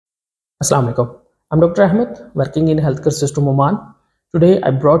Assalamu alaikum. I'm Dr. Ahmed, working in healthcare system Oman. Today I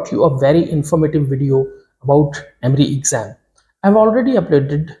brought you a very informative video about EMREE exam. I've already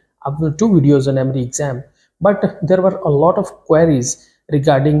uploaded two videos on EMREE exam, but there were a lot of queries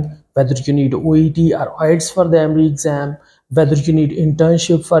regarding whether you need OET or IELTS for the EMREE exam, whether you need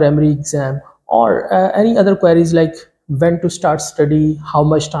internship for EMREE exam, or any other queries like when to start study, how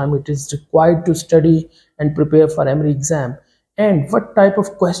much time it is required to study and prepare for EMREE exam, and what type of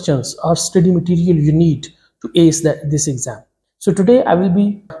questions or study material you need to ace this exam. So today I will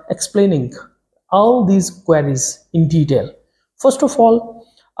be explaining all these queries in detail. First of all,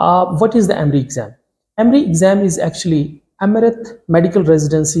 what is the EMREE exam? EMREE exam is actually Emirate Medical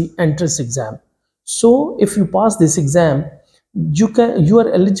Residency Entrance Exam. So if you pass this exam, you are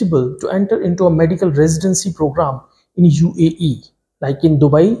eligible to enter into a medical residency program in UAE, like in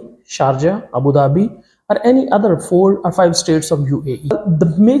Dubai, Sharjah, Abu Dhabi, or any other 4 or 5 states of UAE.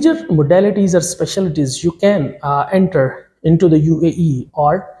 The major modalities or specialties you can enter into the UAE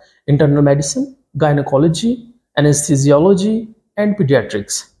are internal medicine, gynecology, anesthesiology, and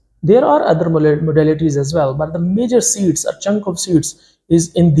pediatrics. There are other modalities as well, but the major seats or chunk of seats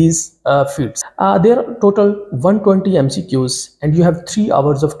is in these fields. There are total 120 MCQs, and you have 3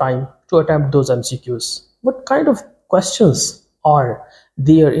 hours of time to attempt those MCQs. What kind of questions are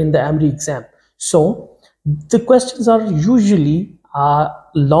there in the EMREE exam? So the questions are usually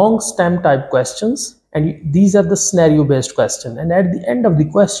long stem type questions, and these are the scenario based question, and at the end of the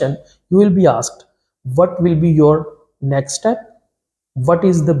question you will be asked what will be your next step, what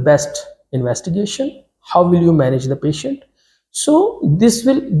is the best investigation, how will you manage the patient. So these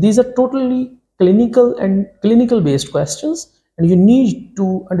are totally clinical based questions, and you need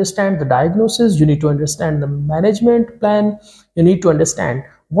to understand the diagnosis, you need to understand the management plan, you need to understand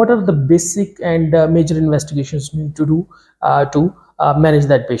what are the basic and major investigations you need to do to manage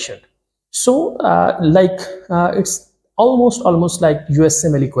that patient. So it's almost like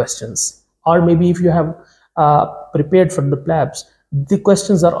USMLE questions, or maybe if you have prepared for the PLABs, the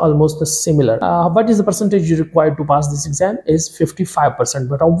questions are almost similar. What is the percentage you required to pass this exam is 55%,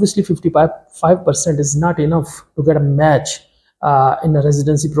 but obviously 55% is not enough to get a match in a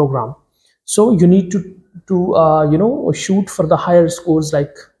residency program. So you need to shoot for the higher scores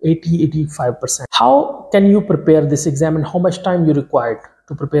like 80-85%. How can you prepare this exam, and how much time you required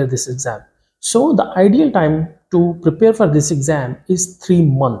to prepare this exam? So the ideal time to prepare for this exam is 3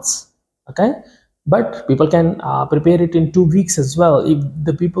 months. Okay, but people can prepare it in 2 weeks as well. If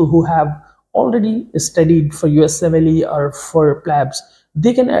the people who have already studied for USMLE or for PLABs,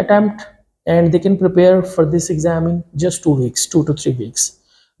 they can attempt and they can prepare for this exam in just 2 weeks, 2 to 3 weeks,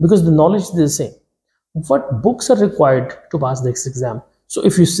 because the knowledge is the same. What books are required to pass this exam? So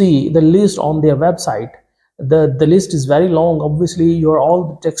if you see the list on their website, the list is very long. Obviously all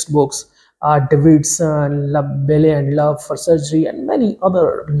the textbooks, Davidson, Bailey and Love for surgery, and many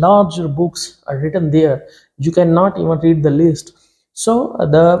other larger books are written there. You cannot even read the list. So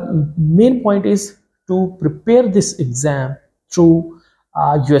the main point is to prepare this exam through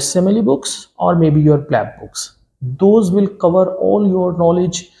USMLE books or maybe your PLAB books. Those will cover all your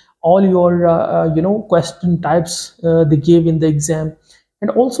knowledge, all your question types they gave in the exam. And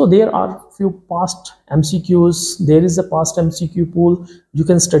also there are few past MCQs. There is a past MCQ pool. You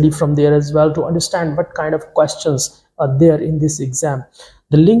can study from there as well to understand what kind of questions are there in this exam.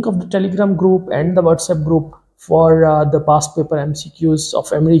 The link of the Telegram group and the WhatsApp group for the past paper MCQs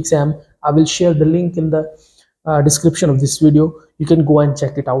of EMREE exam, I will share the link in the description of this video. You can go and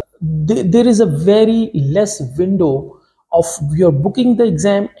check it out. There is a very less window of your booking the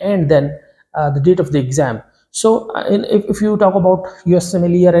exam and then the date of the exam. So if you talk about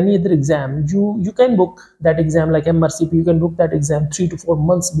USMLE or any other exam, you can book that exam like MRCP. You can book that exam 3 to 4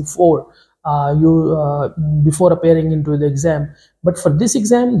 months before before appearing into the exam. But for this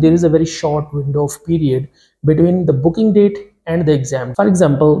exam, there is a very short window of period between the booking date and the exam. For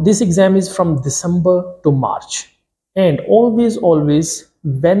example, this exam is from December to March, and always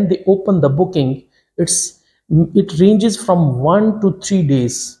when they open the booking, it ranges from 1 to 3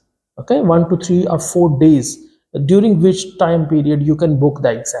 days. Okay, 1 to 3 or 4 days, during which time period you can book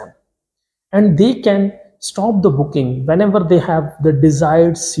the exam, and they can stop the booking whenever they have the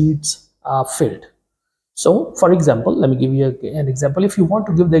desired seats filled. So for example, let me give you an example. If you want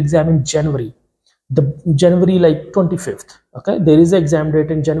to give the exam in January like 25th, okay, there is an exam date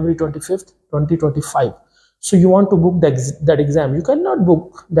in January 25th 2025. So you want to book that exam, you cannot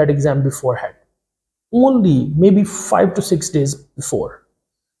book that exam beforehand. Only maybe 5 to 6 days before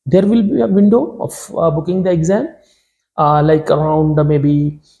there will be a window of booking the exam, like around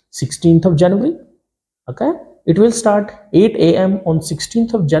maybe 16th of January. Okay, It will start 8 a.m. on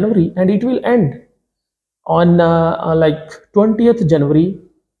 16th of January and it will end on like 20th January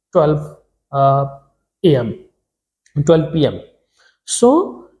 12 a.m. 12 p.m.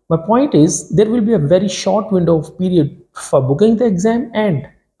 So my point is there will be a very short window of period for booking the exam, and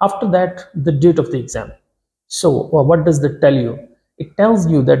after that the date of the exam. So what does that tell you? It tells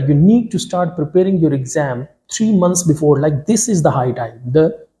you that you need to start preparing your exam 3 months before. Like, this is the high time,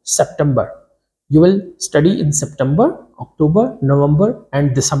 the September. You will study in September, October, November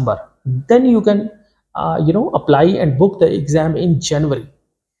and December. Then you can apply and book the exam in January.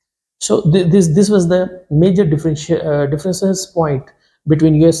 So this was the major differences point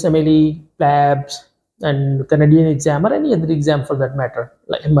between USMLE, PLABS and Canadian exam, or any other exam for that matter,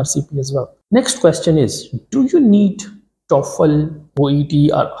 like MRCP as well. Next question is, do you need TOEFL,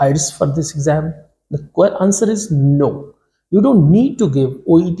 OET or IELTS for this exam? The answer is no. You don't need to give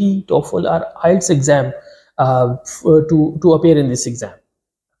OET, TOEFL or IELTS exam to appear in this exam.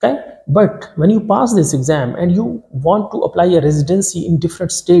 Okay, but when you pass this exam and you want to apply a residency in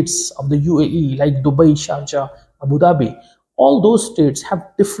different states of the UAE, like Dubai, Sharjah, Abu Dhabi, all those states have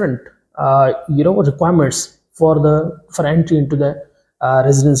different requirements for entry into the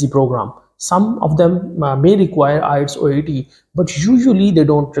residency program. Some of them may require IELTS or OET, but usually they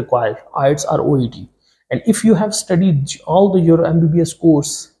don't require IELTS or OET. And if you have studied all your MBBS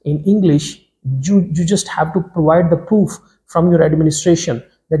course in English, you just have to provide the proof from your administration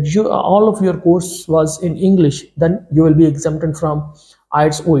that all of your course was in English, then you will be exempted from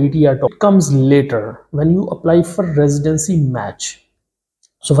IELTS, OET or TOEFL. It comes later when you apply for residency match.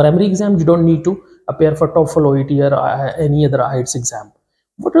 So for EMREE exam, you don't need to appear for TOEFL, OET or any other IELTS exam.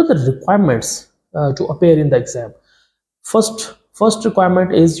 What are the requirements to appear in the exam? First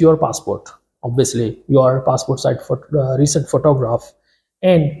requirement is your passport. Obviously, your passport size for recent photograph,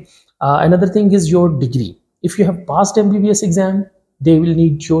 and another thing is your degree. If you have passed MBBS exam, they will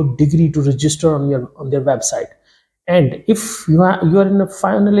need your degree to register on their website. And if you are in a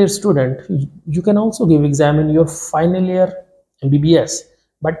final year student, you can also give exam in your final year MBBS,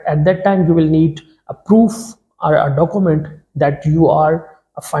 but at that time you will need a proof or a document that you are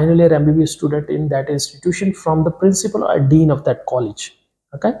a final year MBBS student in that institution from the principal or dean of that college.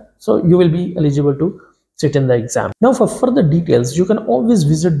 Okay, so you will be eligible to sit in the exam. Now for further details, you can always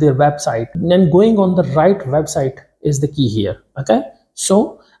visit their website, and going on the right website is the key here. Okay,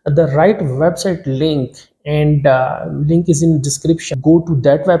 so the right website link and link is in description. Go to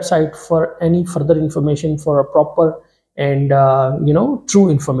that website for any further information, for a proper and true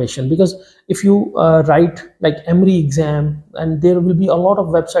information, because if you write like EMREE exam, and there will be a lot of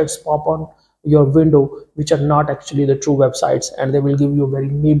websites pop on your window which are not actually the true websites, and they will give you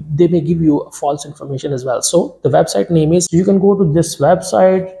they may give you false information as well. So the website name is, you can go to this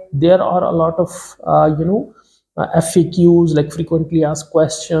website. There are a lot of FAQs, like frequently asked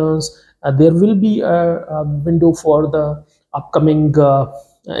questions. There will be a window for the upcoming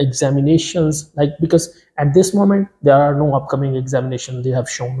examinations, like, because at this moment there are no upcoming examinations they have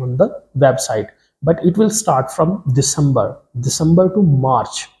shown on the website, but it will start from December to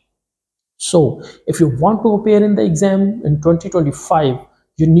March. So if you want to appear in the exam in 2025,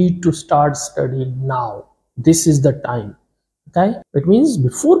 you need to start studying now. This is the time. Okay, it means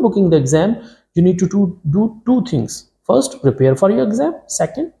before booking the exam, you need to do two things. First, prepare for your exam.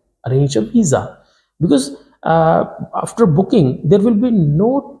 Second, arrange a visa, because after booking there will be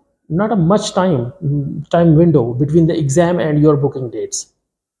not a much time window between the exam and your booking dates.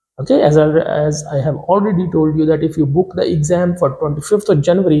 Okay, as I have already told you, that if you book the exam for 25th of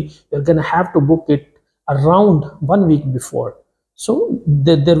January, you're gonna have to book it around 1 week before. So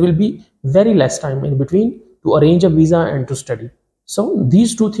there will be very less time in between to arrange a visa and to study. So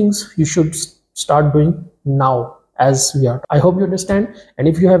these two things you should start doing now as we are. I hope you understand, and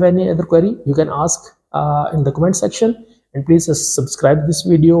if you have any other query, you can ask in the comment section, and please subscribe this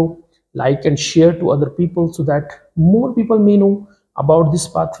video, like and share to other people, so that more people may know about this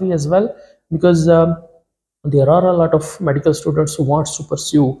pathway as well, because there are a lot of medical students who want to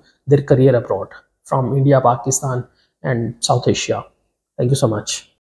pursue their career abroad from India, Pakistan and South Asia. Thank you so much.